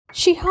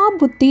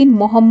Shihabuddin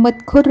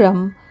Muhammad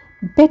Khurram,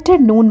 better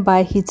known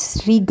by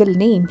his regal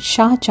name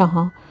Shah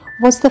Jahan,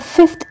 was the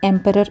fifth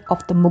emperor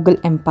of the Mughal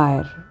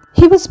Empire.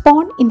 He was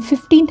born in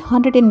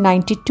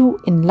 1592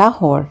 in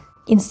Lahore.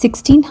 In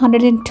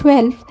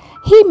 1612,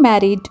 he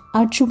married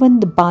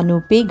Arjuband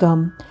Banu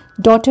Begum,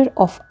 daughter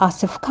of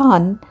Asif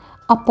Khan,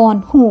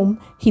 upon whom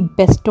he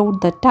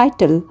bestowed the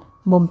title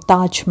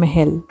Mumtaj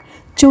Mahal,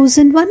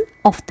 chosen one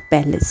of the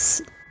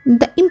palace.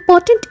 The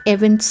important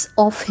events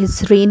of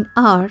his reign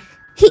are: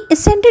 he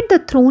ascended the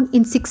throne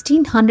in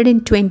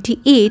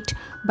 1628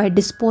 by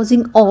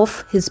disposing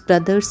of his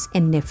brothers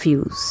and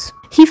nephews.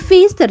 He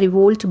faced the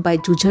revolt by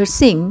Jujhar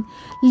Singh,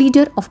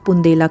 leader of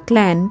Bundela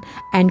clan,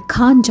 and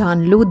Khan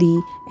Jan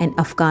Lodi, an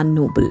Afghan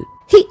noble.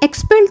 He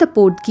expelled the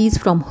Portuguese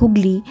from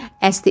Hooghly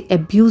as they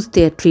abused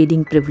their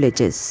trading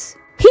privileges.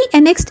 He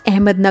annexed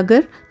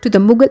Ahmednagar to the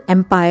Mughal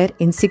Empire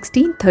in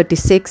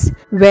 1636,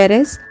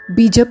 whereas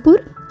Bijapur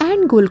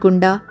and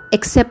Golconda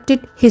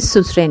accepted his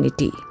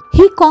suzerainty.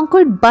 He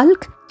conquered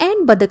Balkh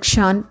and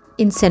Badakhshan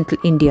in central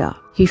India.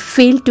 He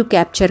failed to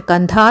capture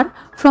Kandahar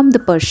from the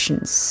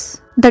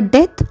Persians. The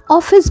death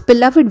of his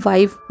beloved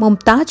wife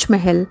Mumtaj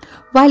Mahal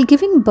while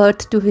giving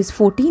birth to his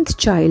 14th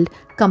child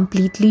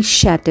completely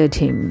shattered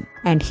him,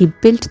 and he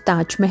built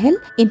Taj Mahal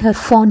in her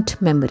fond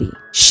memory.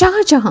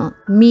 Shah Jahan,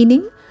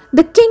 meaning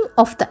the king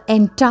of the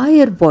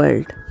entire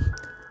world,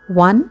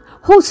 one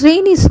whose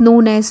reign is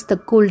known as the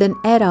Golden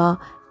Era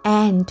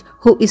and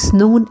who is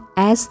known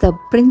as the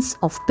Prince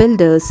of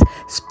Builders,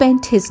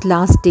 spent his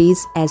last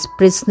days as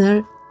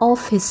prisoner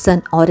of his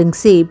son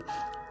Aurangzeb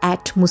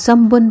at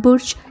Musamban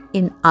Burj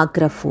in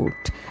Agra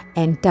Fort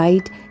and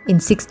died in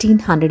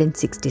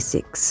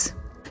 1666.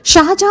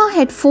 Shah Jahan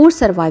had four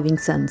surviving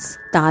sons: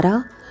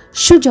 Tara,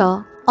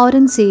 Shuja,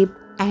 Aurangzeb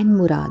and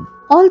Murad.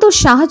 Although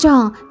Shah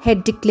Jahan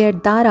had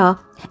declared Dara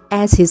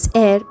as his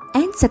heir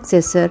and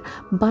successor,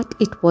 but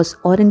it was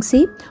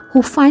Aurangzeb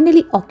who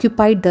finally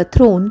occupied the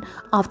throne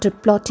after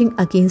plotting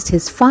against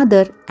his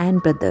father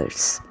and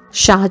brothers.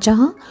 Shah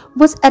Jahan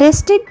was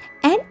arrested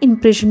and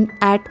imprisoned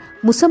at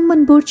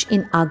Musamman Burj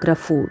in Agra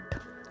Fort.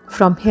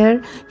 From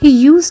here, he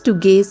used to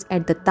gaze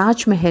at the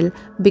Taj Mahal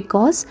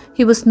because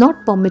he was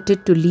not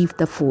permitted to leave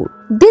the fort.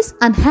 This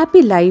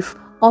unhappy life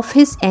of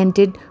his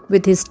ended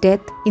with his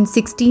death in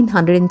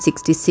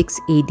 1666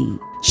 AD.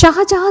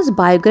 Shah Jahan's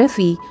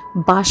biography,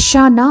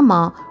 Badshah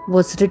Nama,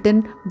 was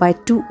written by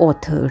two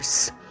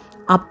authors,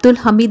 Abdul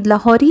Hamid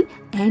Lahori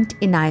and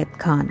Inayat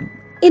Khan.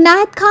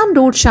 Inayat Khan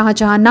wrote Shah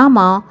Jahan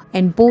Nama,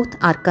 and both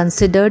are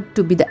considered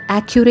to be the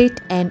accurate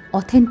and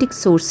authentic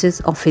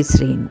sources of his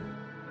reign.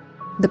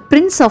 The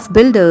Prince of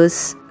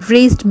Builders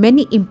raised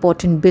many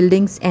important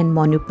buildings and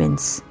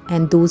monuments,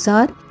 and those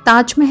are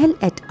Taj Mahal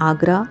at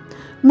Agra,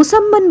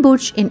 Musamman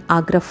Burj in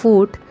Agra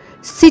Fort,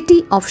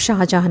 city of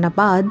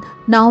Shahjahanabad,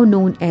 now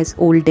known as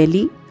Old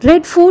Delhi,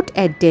 Red Fort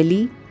at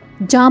Delhi,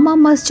 Jama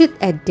Masjid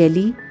at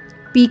Delhi,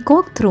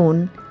 Peacock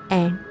Throne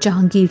and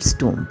Jahangir's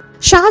tomb.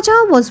 Shah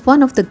Jahan was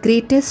one of the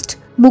greatest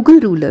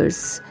Mughal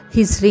rulers.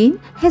 His reign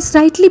has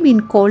rightly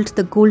been called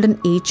the Golden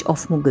Age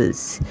of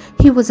Mughals.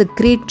 He was a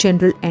great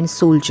general and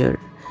soldier.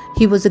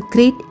 He was a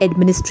great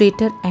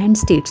administrator and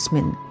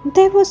statesman.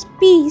 There was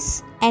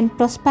peace and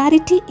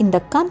prosperity in the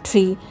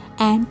country,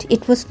 and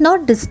it was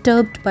not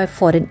disturbed by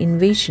foreign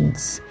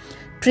invasions.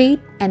 Trade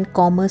and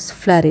commerce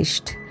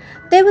flourished.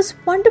 There was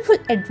wonderful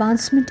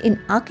advancement in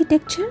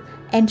architecture,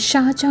 and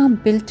Shah Jahan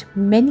built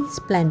many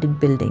splendid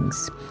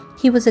buildings.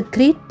 He was a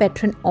great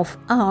patron of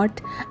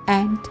art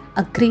and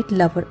a great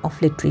lover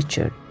of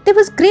literature. There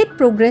was great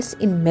progress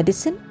in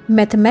medicine,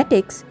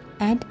 mathematics,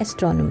 and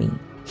astronomy.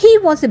 He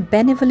was a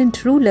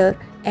benevolent ruler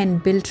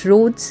and built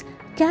roads,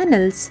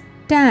 canals,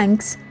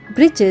 tanks,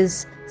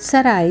 bridges,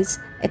 sarais,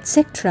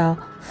 etc.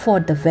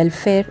 for the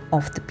welfare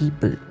of the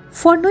people.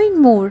 For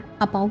knowing more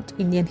about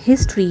Indian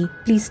history,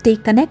 please stay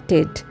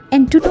connected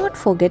and do not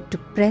forget to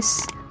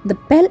press the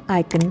bell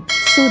icon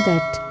so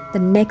that the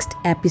next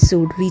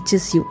episode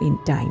reaches you in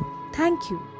time. Thank you.